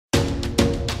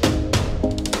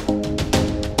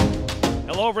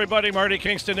Hello, everybody. Marty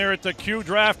Kingston here at the Q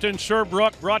Draft in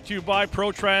Sherbrooke, brought to you by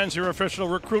ProTrans, your official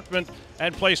recruitment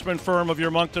and placement firm of your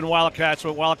Moncton Wildcats,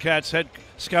 with Wildcats head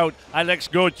scout Alex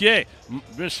Gauthier.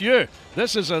 Monsieur,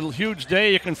 this is a huge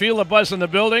day. You can feel the buzz in the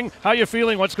building. How you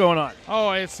feeling? What's going on?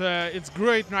 Oh, it's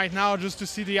great right now just to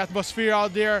see the atmosphere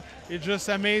out there. It's just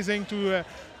amazing to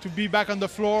be back on the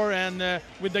floor and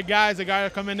with the guys are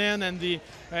coming in, and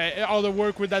all the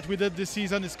work that we did this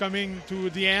season is coming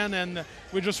to the end, and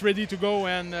we're just ready to go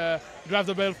and draft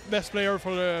the best player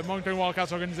for the Moncton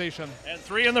Wildcats organization. And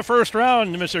 3 in the first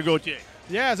round, Mr. Gauthier.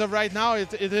 Yeah, as of right now,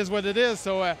 it is what it is.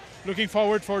 So looking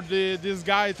forward for this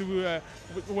guy to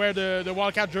wear the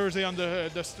Wildcat jersey on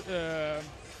the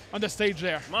stage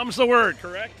there. Mom's the word,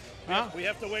 correct? Huh? We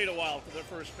have to wait a while for the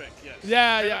first pick, yes.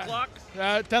 Yeah, 10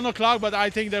 o'clock? 10 o'clock, but I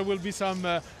think there will be some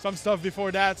stuff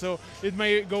before that, so it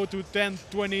may go to 10,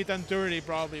 20, 10, 30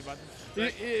 probably, but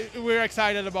we're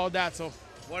excited about that. So.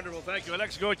 Wonderful, thank you.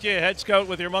 Alex Gauthier, head scout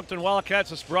with your Moncton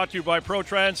Wildcats. It's brought to you by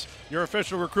ProTrans, your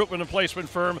official recruitment and placement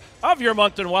firm of your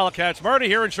Moncton Wildcats. Marty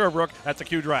here in Sherbrooke at the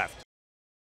Q Draft.